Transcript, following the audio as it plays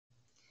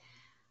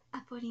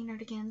Reporting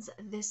Nerdigans,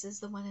 this is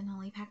the one and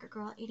only Packer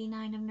Girl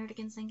 89 of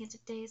Nerdigans, and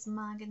today's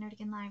Manga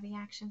Nerdigan live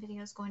reaction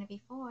video is going to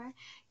be for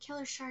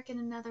Killer Shark in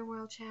Another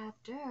World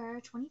Chapter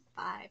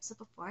 25. So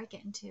before I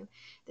get into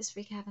this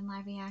recap and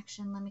live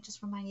reaction, let me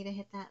just remind you to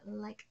hit that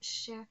like,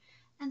 share,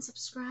 and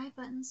subscribe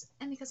buttons.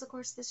 And because of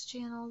course this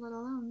channel, let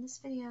alone this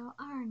video,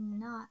 are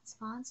not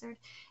sponsored,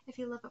 if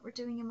you love what we're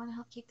doing and want to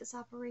help keep this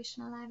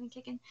operation alive and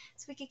kicking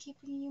so we can keep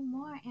bringing you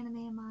more anime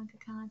and manga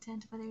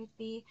content, whether it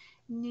be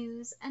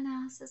news,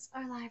 analysis,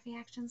 or live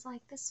reactions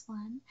like this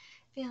one,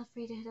 feel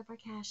free to hit up our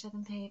Cash App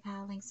and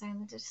PayPal. Links are in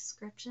the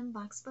description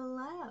box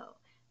below.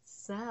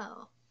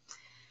 So,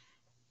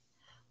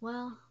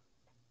 well,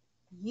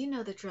 you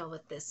know the drill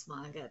with this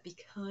manga,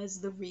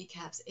 because the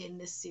recaps in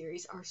this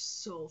series are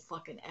so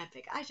fucking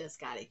epic. I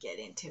just gotta get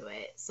into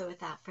it. So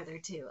without further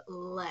ado,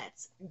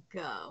 let's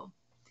go.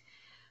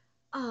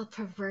 All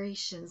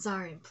preparations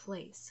are in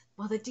place,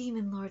 while the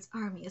Demon Lord's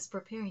army is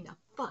preparing to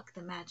fuck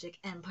the magic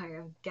empire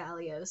of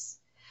Gallios.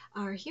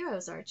 Our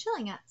heroes are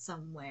chilling out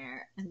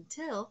somewhere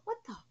until...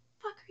 What the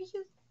fuck are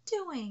you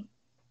doing?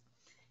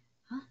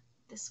 Huh?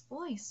 This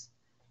voice.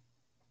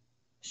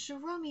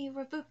 Shiromi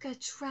Rabuka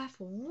Traff,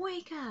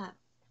 wake up!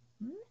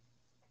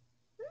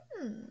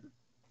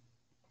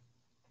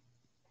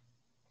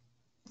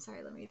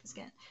 Sorry, let me read this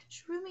again.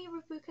 Shiromi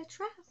Rabuka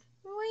Traff,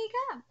 wake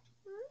up!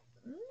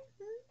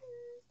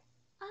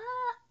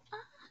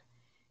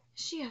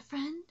 Is she a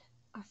friend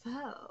or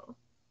foe?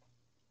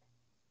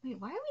 Wait,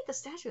 why are we at the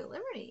Statue of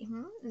Liberty?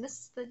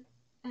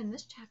 And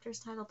this chapter is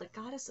titled The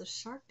Goddess of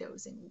Shark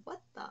Dozing.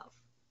 What the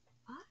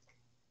fuck?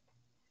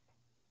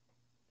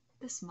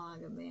 This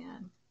manga,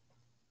 man.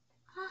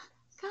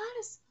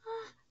 Goddess!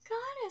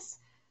 Goddess!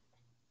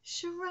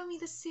 Shiromi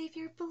the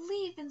Savior,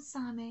 believe in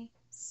Same.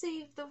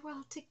 Save the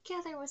world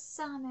together with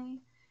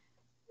Same.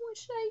 What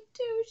should I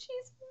do?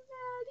 She's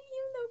mad,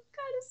 even though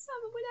Goddess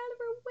Sama went out of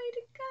her way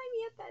to guide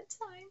me at that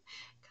time.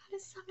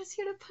 Goddess Sama is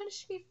here to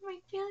punish me for my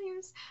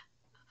failures.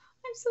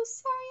 I'm so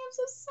sorry, I'm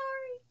so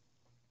sorry.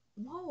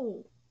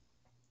 Whoa.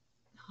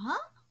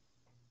 Huh?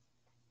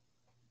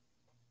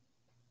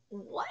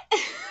 What?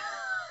 What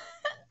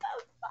the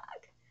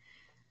fuck?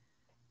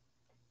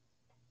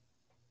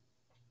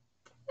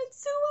 What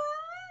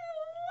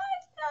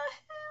the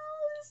hell?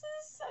 This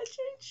is such a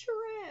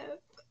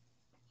trip.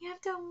 You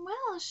have done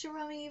well,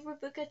 Shiromi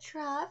Rabuka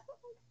Traff.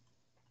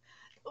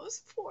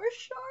 Those poor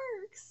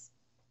sharks.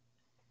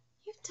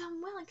 You've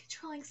done well in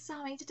controlling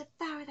Same to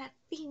devour that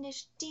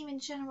fiendish demon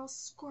general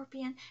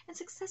Scorpion and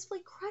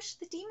successfully crush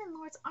the Demon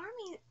Lord's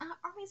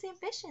army's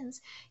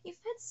ambitions. You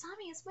fed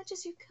Same as much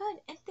as you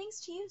could, and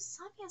thanks to you,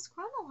 Same has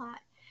grown a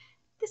lot.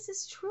 This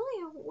is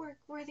truly a work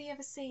worthy of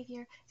a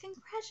savior.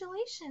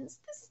 Congratulations.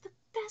 This is the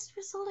best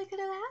result I could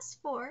have asked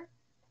for.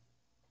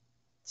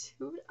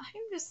 Dude,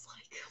 I'm just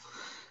like...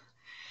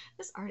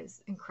 This art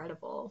is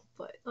incredible,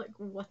 but like,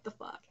 what the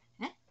fuck?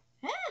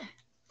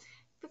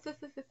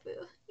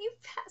 You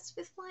passed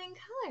with flying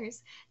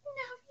colors.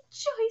 Now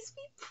rejoice,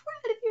 be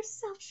proud of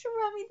yourself,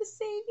 Shiromi the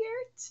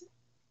Savior.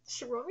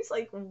 Shiromi's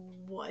like,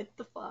 what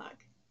the fuck?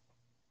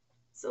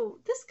 So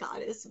this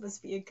goddess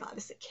must be a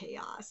goddess of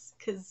chaos,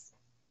 because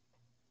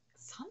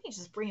Same's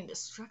just bringing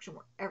destruction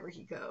wherever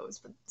he goes,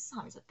 but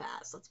Same's a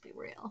badass, let's be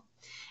real.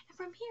 And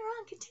from here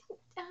on,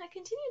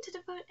 continue to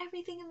devote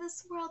everything in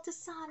this world to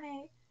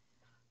Same.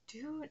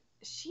 Dude,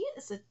 she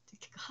is a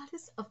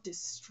goddess of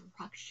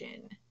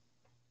destruction.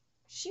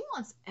 She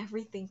wants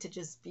everything to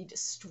just be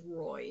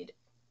destroyed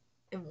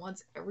and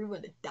wants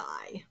everyone to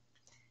die.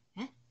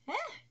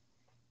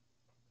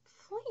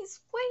 Please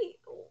wait.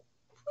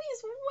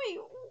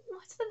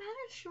 What's the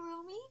matter,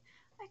 Shiromi?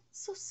 I'm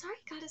so sorry,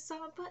 Goddess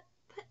Sama, but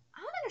I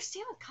don't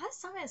understand what Goddess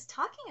Sama is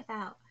talking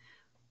about.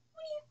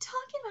 What are you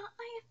talking about?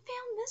 I have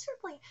failed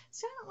miserably.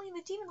 Certainly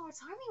the Demon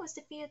Lord's army was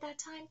defeated that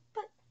time,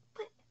 but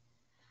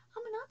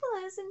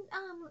Monopola is in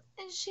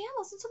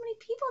shambles and so many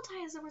people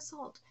die as a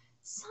result.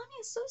 Same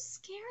is so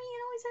scary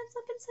and always ends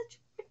up in such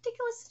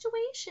ridiculous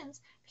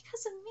situations.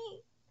 Because of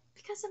me,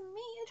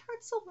 it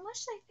hurts so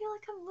much that I feel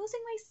like I'm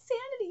losing my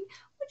sanity.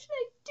 What should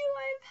I do?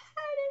 I've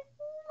had it.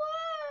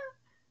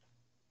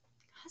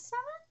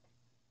 Hasama?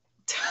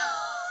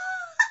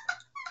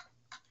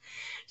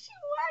 She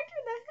whacked her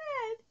in the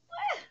head.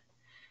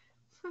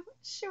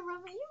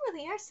 Shiromi, you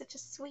really are such a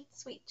sweet,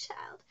 sweet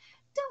child.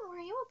 Don't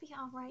worry, it will be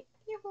alright.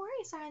 Your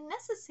worries are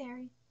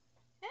unnecessary.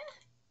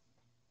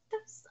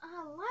 Those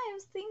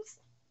lives, things,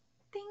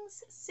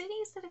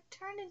 cities that have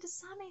turned into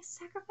Same's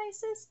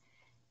sacrifices,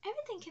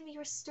 everything can be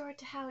restored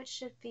to how it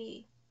should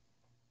be.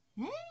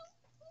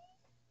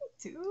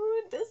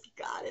 Dude, this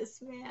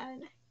goddess,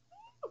 man.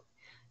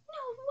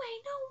 No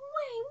way.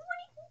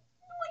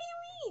 What do you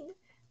mean?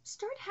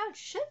 Restored how it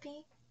should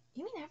be?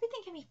 You mean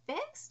everything can be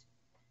fixed?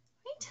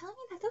 Are you telling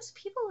me that those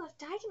people who have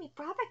died can be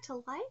brought back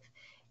to life?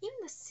 Even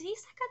the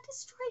cities that got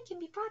destroyed can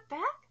be brought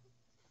back?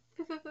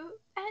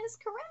 That is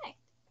correct.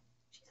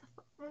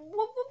 What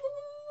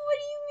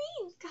do you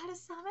mean,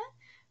 Goddess Sama?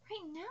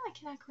 Right now I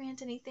cannot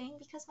grant anything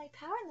because my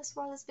power in this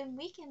world has been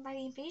weakened by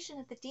the invasion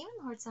of the Demon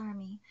Lord's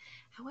army.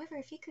 However,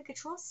 if you could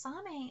control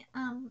Same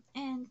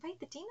and fight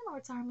the Demon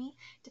Lord's army,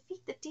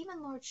 defeat the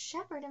Demon Lord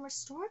Shepherd, and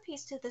restore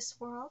peace to this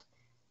world.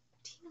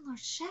 Demon Lord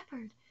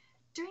Shepherd.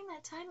 During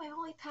that time, my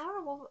holy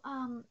power will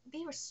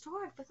be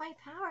restored. With my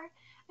power,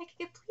 I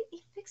can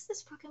completely fix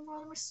this broken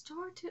world and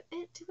restore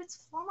it to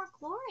its former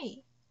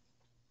glory.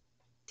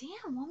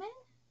 Damn, woman.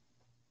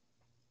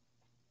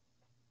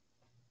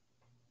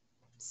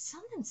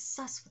 Something's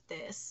sus with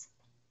this.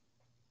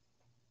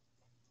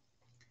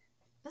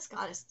 This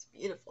goddess is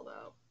beautiful,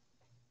 though.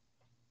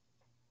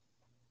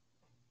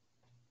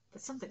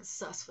 But something's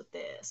sus with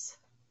this.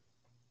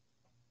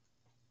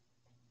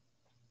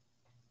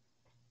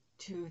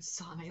 Dude,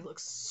 Same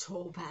looks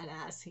so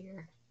badass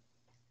here.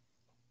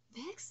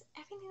 Vix,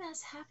 everything that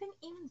has happened,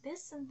 even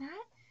this and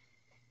that,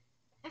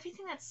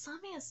 everything that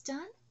Same has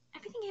done,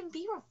 everything can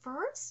be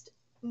reversed?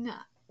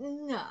 Nah,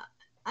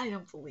 I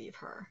don't believe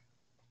her.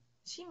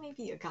 She may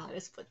be a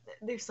goddess, but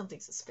there's something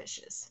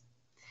suspicious.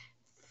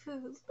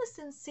 Fu,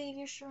 listen,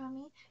 Savior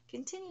Shirami.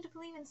 Continue to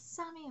believe in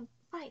Same and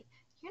fight.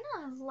 You're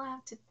not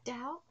allowed to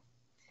doubt.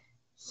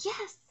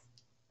 Yes!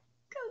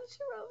 Go,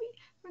 Shirami.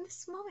 From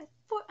this moment,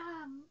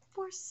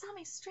 for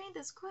Same's strength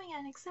is growing at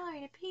an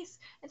accelerated pace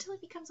until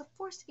it becomes a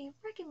force to be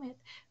reckoned with.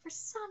 For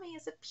Same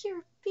is a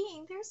pure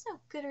being. There's no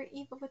good or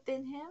evil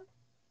within him.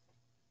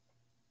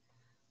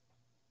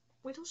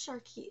 Little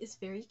Sharky is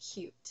very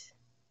cute.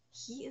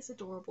 He is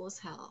adorable as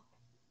hell.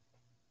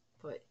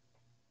 But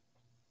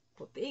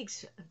big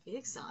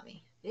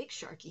Same, big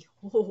Sharky,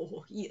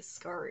 oh, he is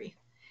scary.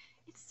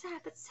 It's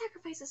sad, but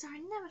sacrifices are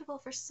inevitable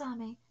for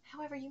Same.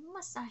 However, you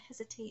must not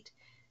hesitate.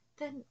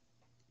 Then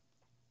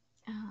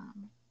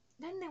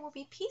there will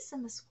be peace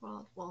in this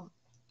world. Well,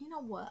 you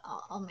know what?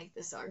 I'll make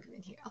this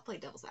argument here. I'll play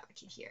devil's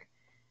advocate here.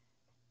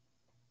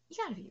 You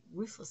gotta be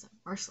ruthless and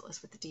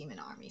merciless with the demon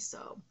army,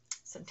 so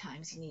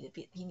sometimes you need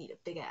a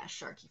big ass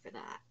Sharky for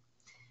that.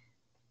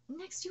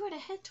 Next, you are to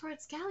head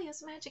towards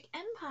Galios' magic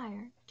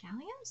empire.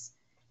 Galios?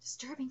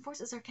 Disturbing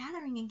forces are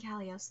gathering in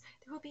Galios.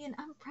 There will be an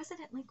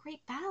unprecedentedly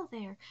great battle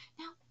there.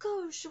 Now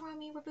go,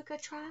 Shiromi Rabuka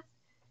Trath.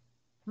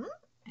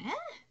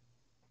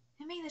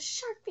 And may the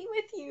shark be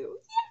with you.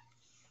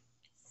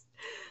 Yes!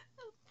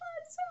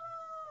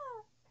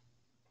 Huzzah!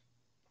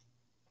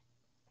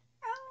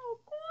 Oh,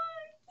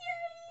 God!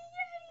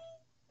 Yay!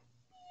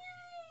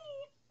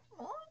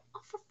 Oh,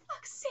 for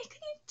fuck's sake,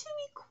 can you two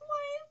be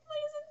quiet? Why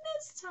is it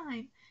this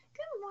time?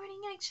 Good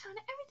morning, Egg-chan.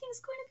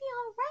 Everything's going to be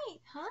all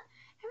right, huh?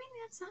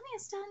 Everything that Same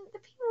has done, the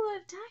people who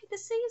have died, the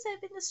cities that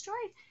have been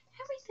destroyed,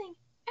 everything.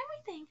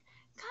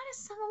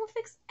 Goddess Sama will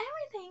fix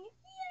everything.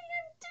 Yay,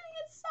 I'm doing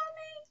it,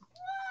 Same.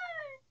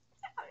 What?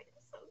 Same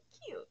is so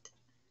cute.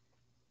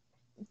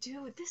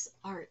 Dude, this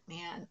art,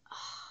 man.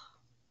 Oh,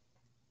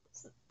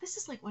 this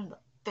is like one of the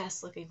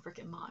best looking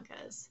freaking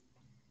mangas.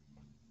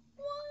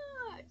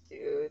 What?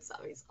 Dude,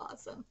 Same's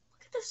awesome.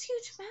 Look at those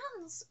huge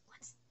mountains.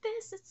 What's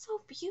this? It's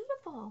so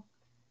beautiful.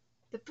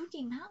 The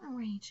Buki mountain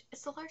range.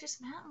 It's the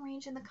largest mountain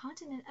range in the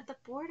continent at the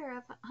border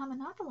of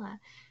Hamanapala.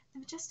 The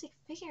majestic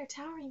figure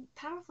towering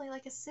powerfully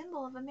like a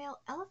symbol of a male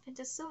elephant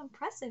is so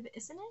impressive,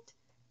 isn't it?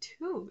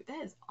 Dude,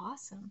 that is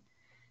awesome.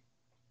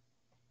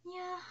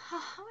 Yeah,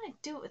 I want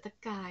to do it with a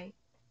guy.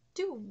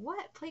 Do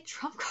what? Play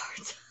trump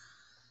cards?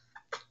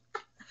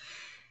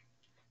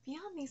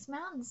 Beyond these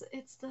mountains,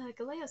 it's the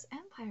Galeos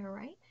Empire,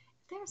 right?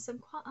 If there are some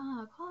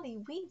quality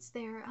weeds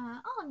there,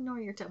 I'll ignore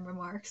your dumb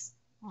remarks.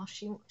 Well,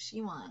 she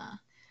wanna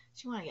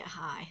get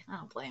high. I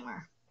don't blame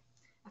her.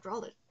 After all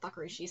the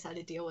fuckery she's had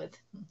to deal with.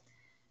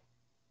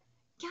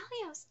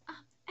 Galios,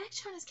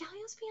 Egg-chan, is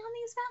Galios beyond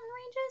these mountain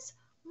ranges?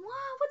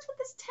 Wow, what's with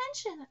this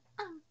tension?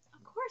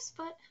 Of course,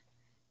 but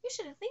you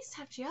should at least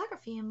have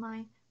geography in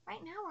mind.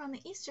 Right now we're on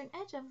the eastern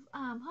edge of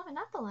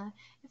Hamanapala.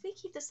 If we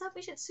keep this up,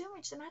 we should soon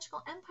reach the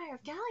magical empire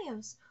of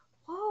Galios.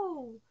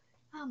 Whoa!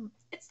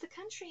 It's the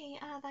country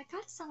that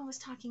Goddess-sama was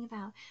talking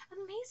about.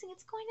 Amazing,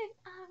 it's going to,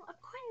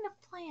 according to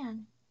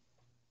plan.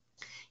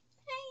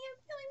 Hey, I'm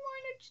feeling more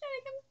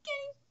energetic. I'm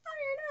getting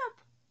fired up.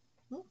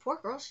 Oh, poor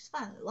girl, she's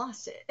finally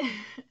lost it.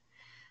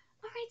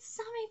 Alright,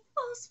 Same,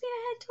 full speed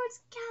ahead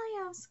towards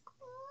Galios.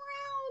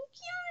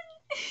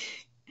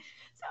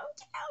 So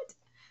cute.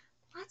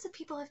 Lots of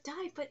people have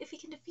died, but if we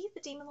can defeat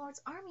the Demon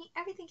Lord's army,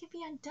 everything can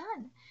be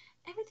undone.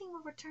 Everything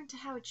will return to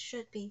how it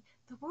should be.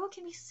 The world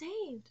can be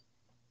saved.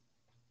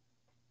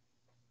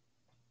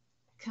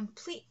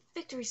 Complete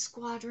victory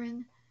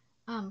squadron.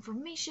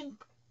 Formation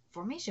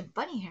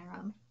bunny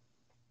harem.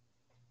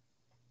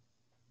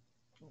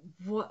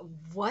 What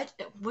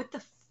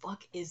the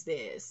fuck is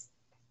this?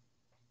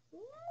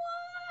 What?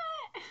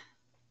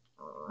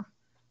 Wow,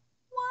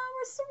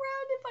 we're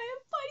surrounded by a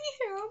bunny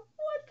harem.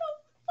 What the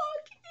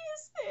fuck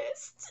is this?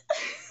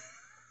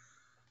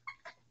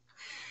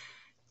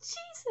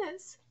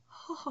 Jesus.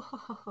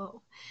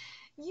 Oh,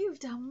 you've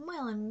done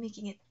well in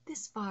making it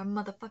this far,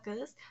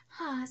 motherfuckers.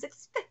 As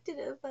expected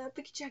of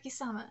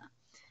Bukijaki-sama.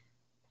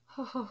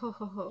 Ho ho ho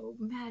ho ho,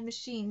 Mad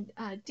Machine,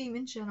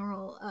 Demon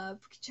General,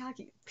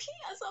 Bukijaki. He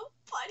has a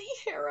bunny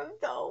harem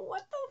though.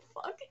 What the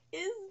fuck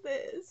is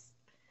this?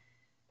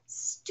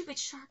 Stupid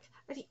shark,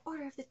 by the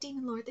order of the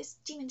Demon Lord, this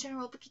Demon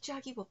General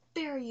Bukijaki will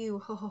bury you.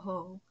 Ho ho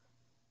ho.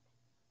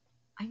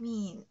 I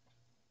mean,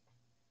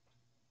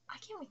 I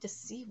can't wait to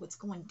see what's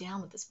going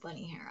down with this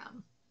bunny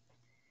harem.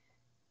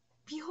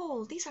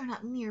 Behold, these are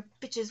not mere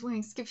bitches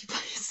wearing skimpy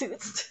bunny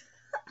suits.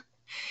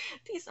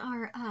 These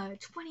are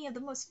 20 of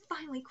the most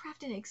finely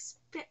crafted and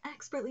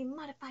expertly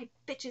modified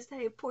bitches that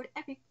I have poured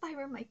every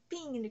fiber of my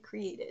being into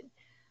created.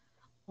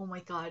 Oh my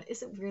god,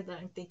 is it weird that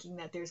I'm thinking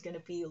that there's gonna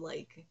be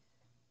like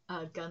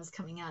guns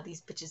coming out of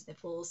these bitches'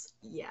 nipples?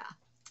 Yeah.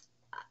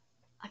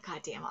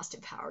 Goddamn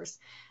Austin Powers.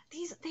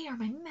 They are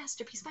my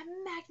masterpiece, my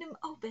magnum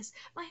opus,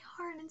 my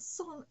heart and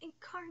soul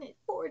incarnate,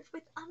 forged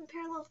with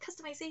unparalleled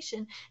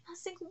customization. Not a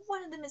single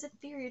one of them is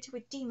inferior to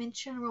a demon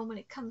general when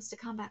it comes to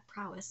combat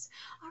prowess.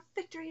 Our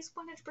victory is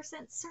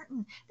 100%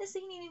 certain. This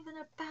ain't even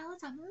a battle,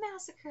 it's a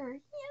massacre.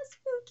 Yes,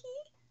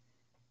 Spooky.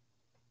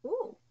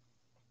 Ooh.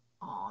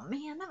 Aw,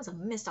 man, that was a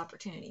missed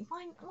opportunity.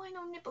 Why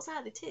no nipples out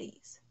of the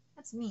titties?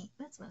 That's me.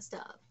 That's messed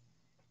up.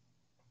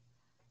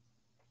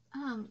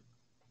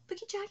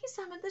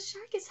 Bukijaki-sama, the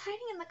shark is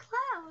hiding in the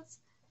clouds.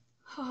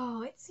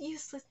 Oh, it's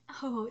useless.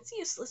 Oh, it's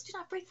useless. Do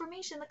not break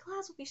formation. The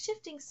clouds will be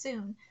shifting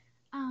soon.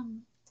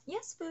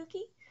 Yes,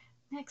 Spooky.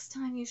 Next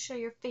time you show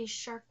your face,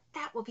 shark,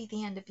 that will be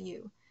the end of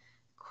you.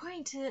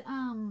 According to,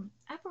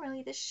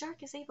 apparently this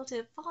shark is able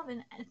to evolve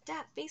and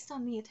adapt based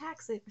on the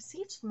attacks it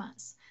receives from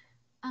us.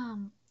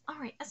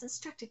 Alright, as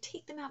instructed,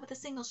 take them out with a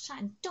single shot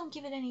and don't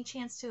give it any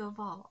chance to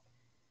evolve.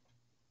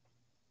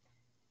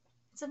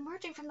 It's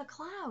emerging from the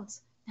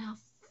clouds. Now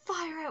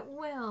fire at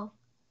will.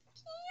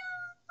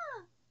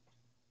 Yeah!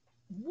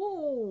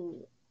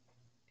 Whoa!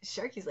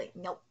 Sharky's like,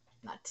 nope,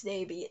 not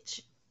today,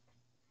 bitch.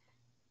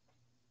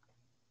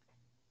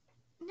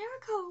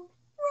 Naruko,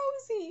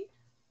 Rosie.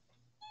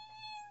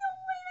 No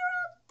way, they're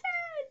all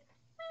dead.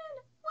 Man,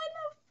 when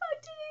the fuck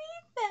did it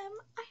eat them?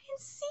 I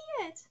didn't see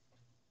it.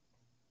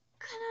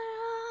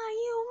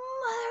 You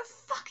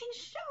motherfucking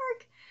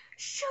shark!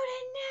 Shoot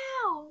it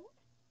now!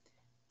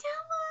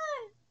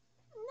 Della!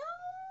 No!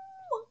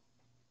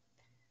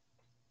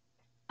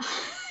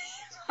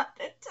 You got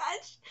the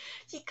touch.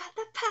 You got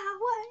the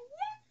power.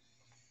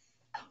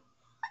 Yeah.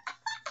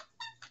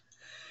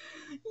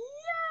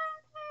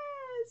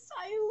 Yes!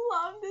 I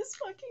love this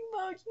fucking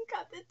mode. You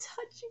got the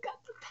touch. You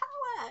got the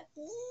power.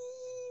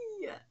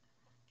 Yeah.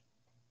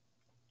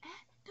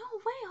 No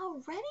way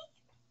already?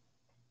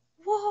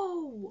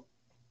 Whoa!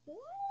 What?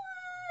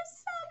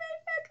 Same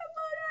Mecha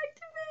mode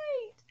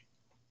activate!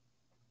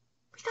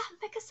 We got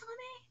Mecha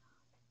Same?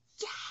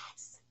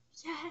 Yes!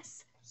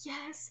 Yes!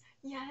 Yes!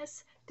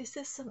 Yes! This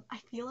is some. I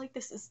feel like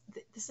this is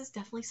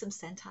definitely some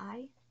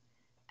Sentai.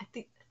 I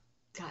think,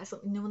 guys,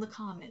 let me know in the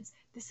comments.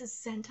 This is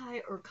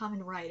Sentai or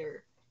Kamen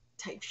Rider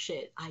type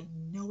shit. I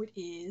know it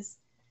is.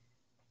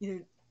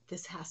 Either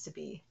this has to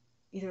be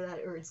either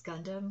that or it's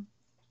Gundam.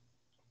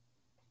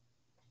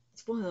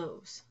 It's one of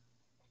those.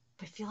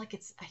 But I feel like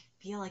it's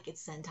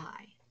Sentai.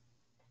 I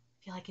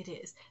feel like it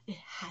is. It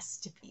has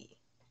to be.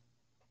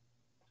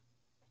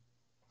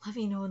 Let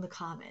me know in the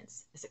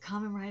comments. Is it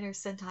Kamen Rider,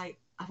 Sentai?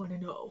 I want to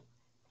know.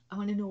 I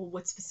want to know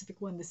what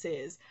specific one this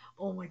is.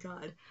 Oh my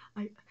god.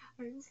 I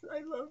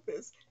love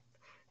this.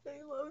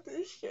 I love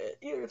this shit.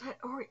 Either that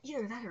or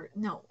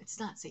no, it's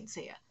not Saint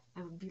Seiya.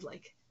 I would be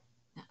like,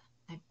 nah,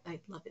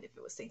 I'd love it if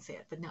it was Saint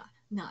Seiya, but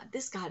nah,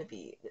 this gotta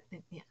be,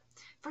 yeah.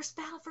 First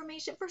battle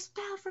formation.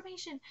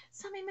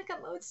 Same Mecha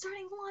mode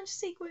starting launch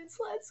sequence.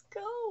 Let's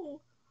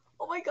go.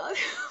 Oh my god.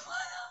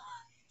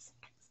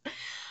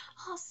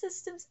 All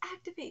systems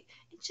activate.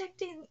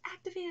 Injecting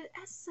activated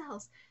S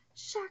cells.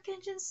 Shark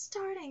engine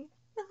starting.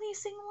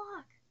 Releasing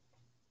lock.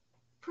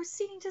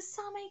 Proceeding to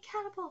Same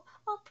catapult.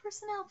 All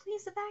personnel,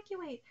 please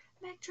evacuate.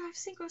 Mech drive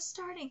synchro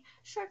starting.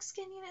 Shark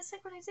skin unit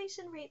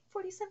synchronization rate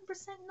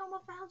 47%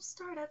 normal valve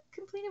startup.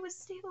 Completed with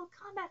stable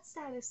combat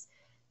status.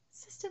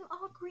 System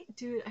all green.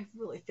 Dude, I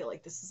really feel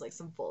like this is like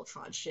some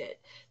Voltron shit.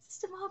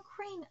 System all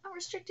green.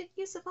 Unrestricted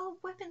use of all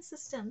weapon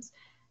systems.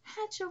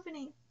 Hatch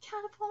opening.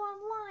 Catapult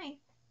online.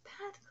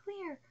 Path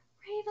clear.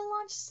 Ready to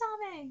launch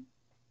Same.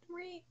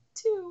 3,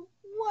 2,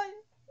 1.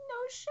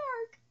 No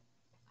shark.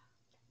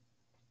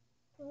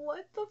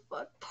 What the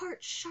fuck?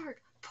 Part shark,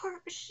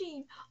 part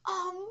machine.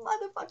 Oh,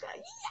 motherfucker.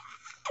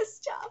 Yes!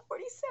 Job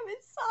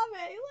 47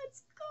 Same.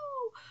 Let's go.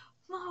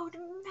 Mode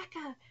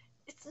Mecha.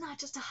 It's not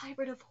just a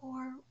hybrid of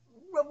horror.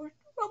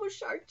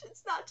 RoboShark.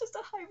 It's not just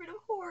a hybrid of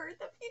horror.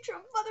 The future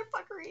of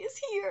motherfuckery is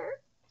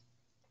here.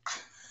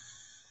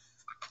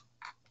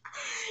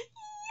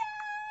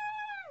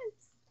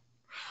 Yes!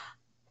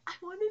 I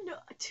want to know.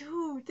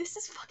 Dude, this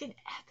is fucking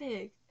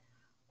epic.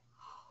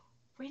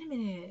 Wait a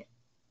minute.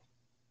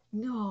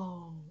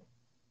 No.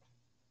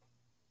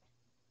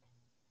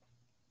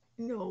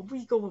 No,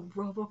 we go with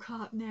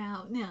RoboCop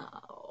now.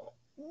 No.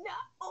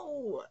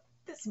 No.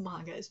 This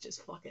manga is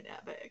just fucking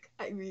epic.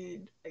 I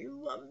mean, I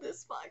love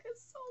this manga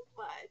so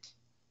much.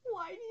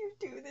 Why do you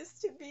do this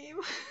to me?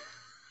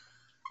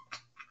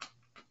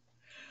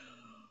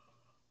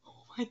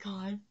 Oh my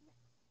god.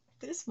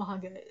 This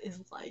manga is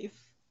life.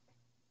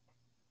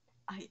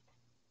 I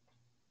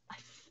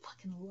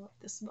fucking love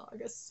this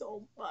manga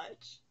so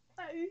much.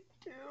 I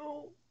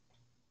do.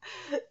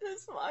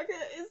 This manga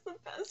is the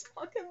best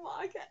fucking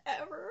manga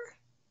ever.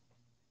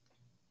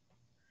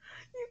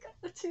 You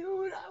got the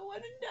tune. I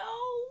want to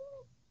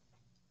know.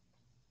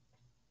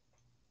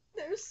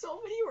 There's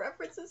so many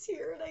references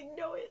here, and I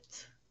know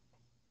it.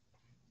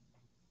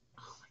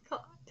 Oh my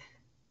god.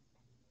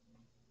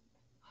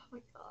 Oh my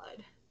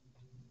god.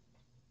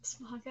 This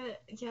manga,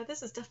 yeah,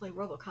 this is definitely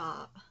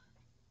RoboCop.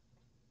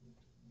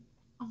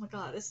 Oh my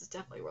god, this is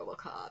definitely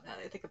RoboCop now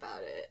that I think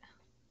about it.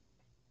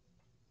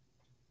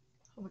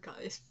 Oh my god,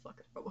 it's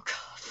fucking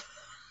RoboCop.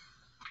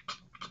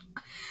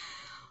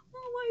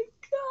 Oh my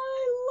god,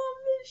 I love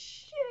this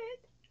shit.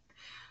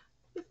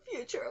 The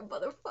future of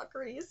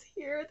motherfuckery is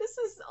here. This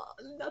is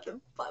nothing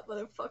but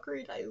motherfuckery,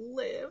 and I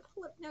live.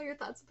 Let me know your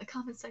thoughts in the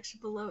comment section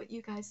below what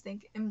you guys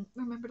think. And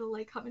remember to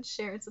like, comment,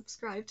 share, and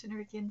subscribe to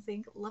Nerdians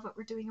Inc. Love what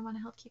we're doing. I want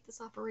to help keep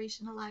this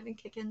operation alive and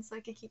kicking so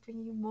I can keep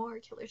bringing you more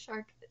Killer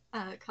Shark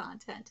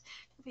content.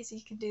 Obviously,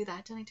 you can do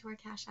that. Donate to our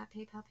Cash App,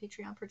 PayPal,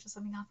 Patreon, purchase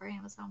something off our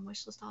Amazon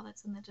wishlist. All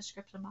that's in the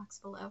description box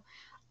below.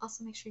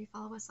 Also, make sure you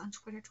follow us on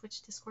Twitter,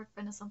 Twitch, Discord,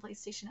 friend us on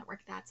PlayStation Network.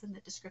 That's in the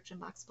description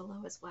box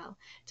below as well.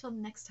 Till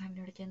next time,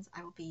 Nerdigans,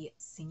 I will be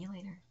seeing you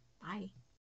later. Bye.